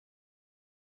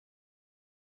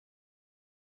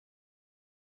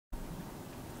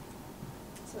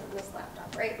So in this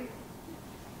laptop, right?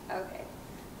 Okay.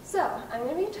 So I'm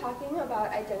going to be talking about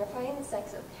identifying the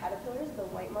sex of caterpillars of the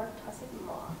white-marked tussock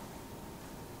moth.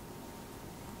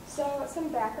 So some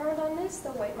background on this,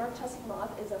 the white-marked tussock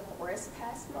moth is a forest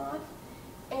pest moth,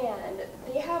 and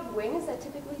they have wings that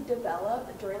typically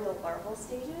develop during the larval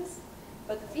stages,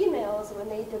 but the females, when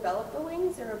they develop the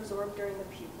wings, they're absorbed during the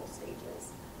pupal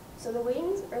stages. So the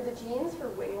wings, or the genes for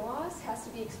wing loss, has to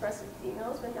be expressed in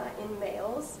females but not in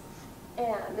males,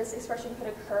 and this expression could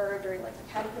occur during like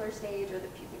the caterpillar stage or the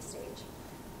pupae stage.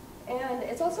 And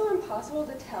it's also impossible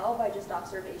to tell by just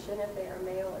observation if they are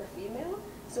male or female,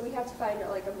 so we have to find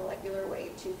like a molecular way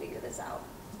to figure this out.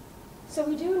 So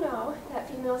we do know that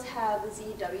females have the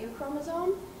ZW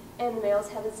chromosome and the males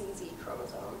have the ZZ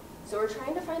chromosome. So we're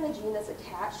trying to find the gene that's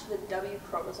attached to the W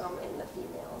chromosome in the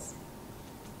females.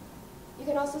 You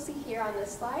can also see here on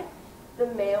this slide, the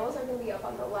males are going to be up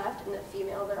on the left and the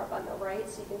females are up on the right,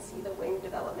 so you can see the wing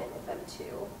development with them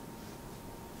too.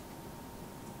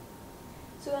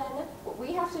 So then, what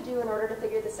we have to do in order to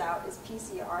figure this out is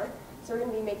PCR. So we're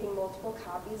going to be making multiple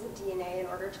copies of DNA in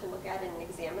order to look at it and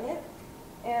examine it.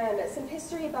 And some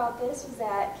history about this was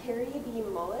that Carrie B.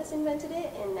 Mullis invented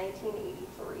it in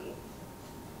 1983.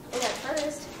 And at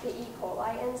first, the E.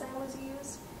 coli enzyme was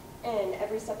used in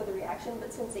every step of the reaction,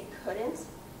 but since they couldn't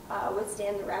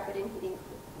withstand the rapid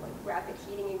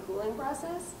heating and cooling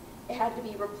process, it had to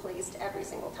be replaced every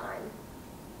single time.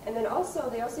 And then also,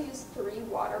 they also used 3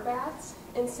 water baths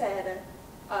instead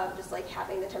of just like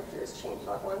having the temperatures change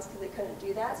all at once because they couldn't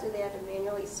do that, so they had to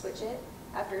manually switch it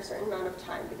after a certain amount of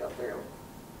time to go through.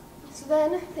 So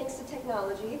then, thanks to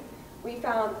technology, we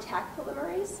found Taq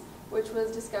polymerase, which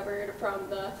was discovered from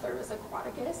the Thermus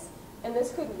aquaticus, and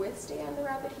this could withstand the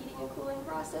rapid heating and cooling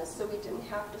process, so we didn't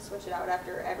have to switch it out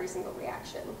after every single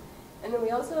reaction. And then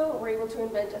we also were able to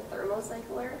invent a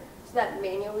thermocycler, so that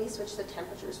manually switched the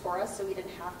temperatures for us, so we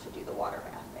didn't have to do the water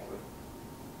bath thing.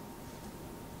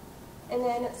 And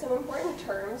then some important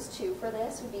terms, too, for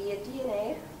this would be a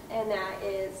DNA, and that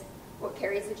is what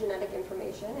carries the genetic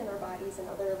information in our bodies and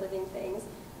other living things.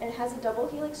 And it has a double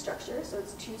helix structure, so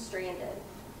it's 2-stranded.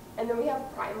 And then we have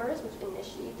primers, which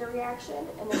initiate the reaction,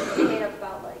 and then it's made of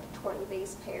about like 20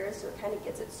 base pairs, so it kind of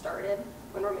gets it started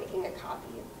when we're making a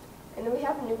copy. And then we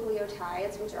have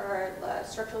nucleotides, which are the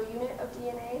structural unit of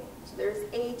DNA. So there's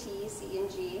A, T, C,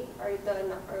 and G are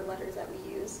the letters that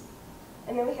we use.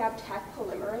 And then we have Taq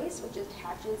polymerase, which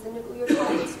attaches the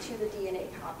nucleotides to the DNA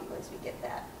copy once we get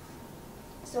that.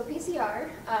 So PCR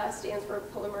stands for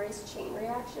polymerase chain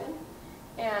reaction,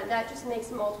 and that just makes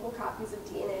multiple copies of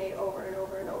DNA over and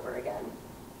over and over again.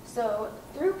 So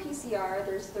through PCR,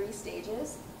 there's 3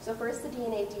 stages. So first, the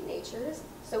DNA denatures.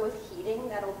 So with heating,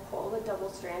 that'll pull the double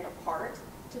strand apart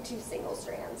to 2 single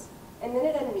strands. And then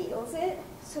it anneals it,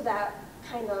 so that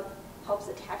kind of helps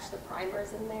attach the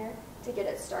primers in there to get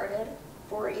it started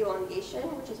for elongation,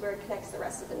 which is where it connects the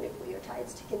rest of the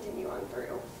nucleotides to continue on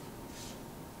through.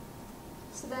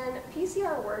 So then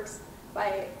PCR works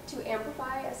to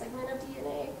amplify a segment of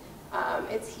DNA.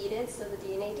 It's heated, so the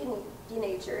DNA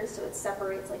denatures, so it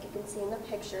separates like you can see in the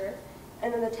picture.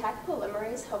 And then the Taq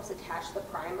polymerase helps attach the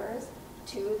primers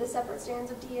to the separate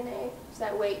strands of DNA, so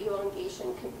that way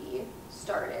elongation can be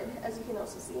started, as you can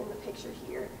also see in the picture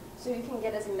here. So you can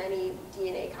get as many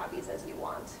DNA copies as you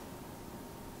want.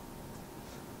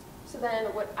 So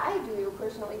then what I do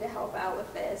personally to help out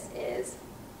with this is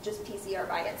just PCR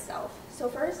by itself. So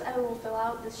first I will fill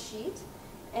out this sheet,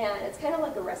 and it's kind of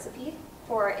like a recipe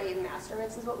for a master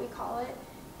mix is what we call it.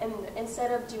 And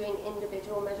instead of doing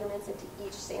individual measurements into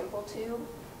each sample tube,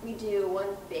 we do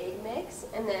one big mix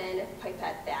and then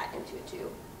pipette that into a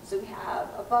tube. So we have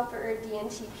a buffer,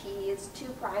 DNTPs, 2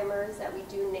 primers that we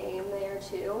do name there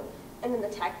too, and then the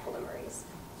Taq polymerase.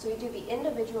 So we do the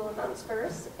individual amounts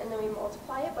first, and then we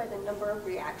multiply it by the number of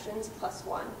reactions plus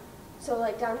 1. So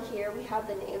like down here, we have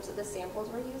the names of the samples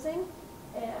we're using,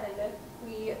 and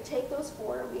we take those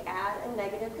 4, we add a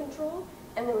negative control,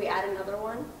 and then we add another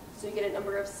one. So you get a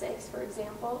number of 6, for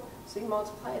example. So we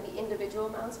multiply the individual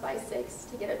amounts by 6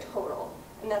 to get a total,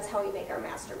 and that's how we make our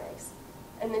master mix.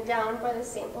 And then down by the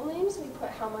sample names, we put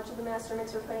how much of the master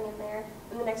mix we're putting in there,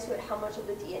 and then next to it, how much of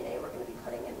the DNA we're going to be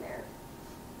putting in there.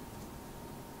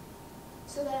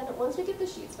 So then once we get the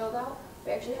sheets filled out,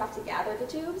 we actually have to gather the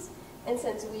tubes. And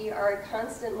since we are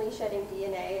constantly shedding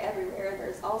DNA everywhere, and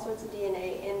there's all sorts of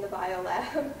DNA in the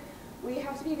biolab, we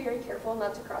have to be very careful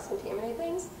not to cross-contaminate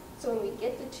things. So when we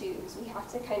get the tubes, we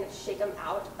have to kind of shake them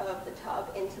out of the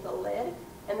tub into the lid,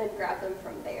 and then grab them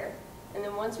from there. And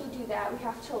then once we do that, we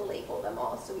have to label them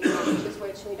all so we know which is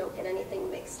which and we don't get anything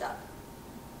mixed up.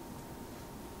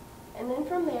 And then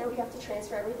from there, we have to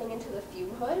transfer everything into the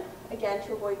fume hood, again,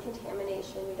 to avoid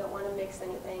contamination. We don't want to mix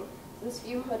anything. So this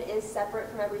fume hood is separate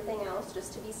from everything else,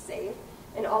 just to be safe,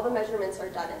 and all the measurements are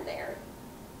done in there.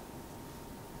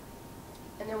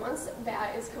 And then once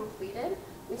that is completed,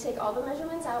 we take all the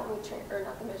measurements out, and or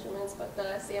not the measurements, but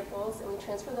the samples, and we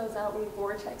transfer those out, and we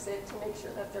vortex it to make sure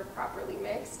that they're properly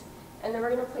mixed. And then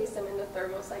we're going to place them in the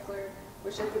thermocycler,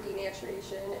 which is the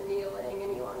denaturation, annealing,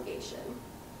 and elongation.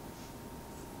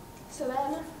 So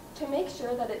then, to make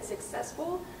sure that it's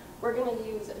successful, we're going to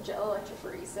use gel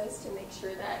electrophoresis to make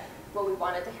sure that what we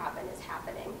want it to happen is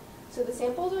happening. So the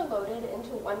samples are loaded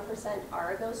into 1%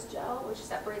 Argos gel, which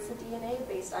separates the DNA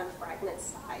based on fragment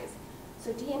size.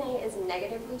 So DNA is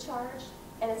negatively charged,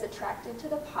 and it's attracted to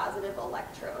the positive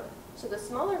electrode. So the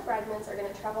smaller fragments are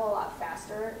going to travel a lot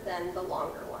faster than the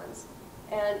longer ones.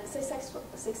 And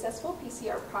successful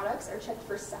PCR products are checked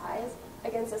for size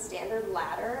against a standard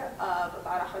ladder of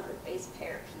about 100 base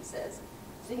pair pieces.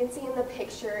 So you can see in the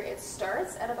picture, it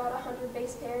starts at about 100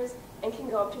 base pairs and can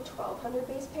go up to 1,200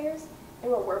 base pairs.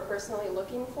 And what we're personally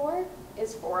looking for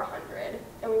is 400.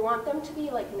 And we want them to be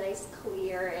like nice,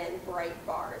 clear, and bright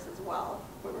bars as well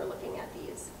when we're looking at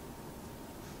these.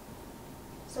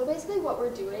 So basically what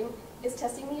we're doing is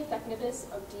testing the effectiveness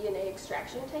of DNA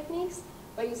extraction techniques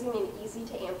by using an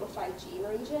easy-to-amplify gene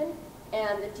region,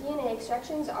 and the DNA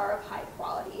extractions are of high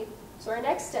quality. So our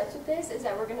next steps with this is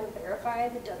that we're going to verify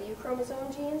the W chromosome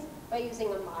genes by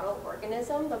using a model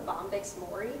organism, the Bombyx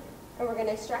mori, and we're going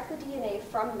to extract the DNA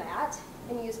from that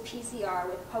and use PCR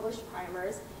with published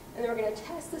primers, and then we're going to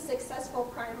test the successful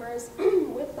primers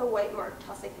with the white-marked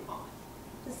Tussock moth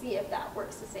to see if that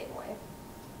works the same way.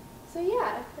 So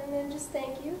yeah, and then just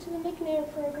thank you to the McNair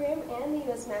program and the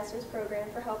U.S. Masters program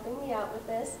for helping me out with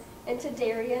this, and to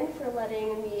Darian for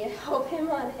letting me help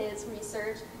him on his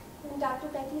research, and Dr.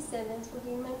 Becky Simmons for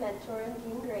being my mentor and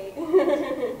being great.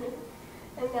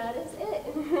 And that is it.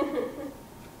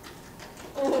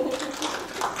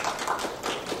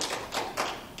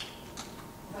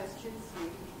 Questions?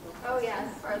 Oh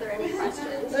yes, are there any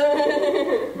questions? No?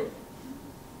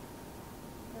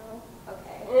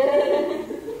 Okay.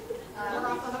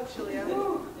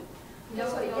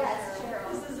 Yes,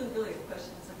 Cheryl. This isn't really a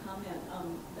question, it's a comment.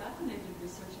 Back when I did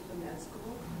research at the med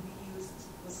school, we used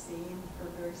the same or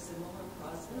very similar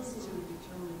process to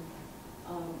determine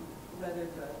whether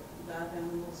the lab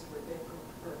animals were big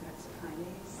or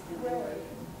hexokinase, and they were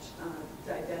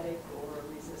diabetic or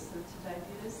resistant to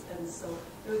diabetes. And so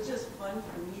it was just fun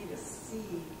for me to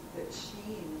see the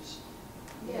change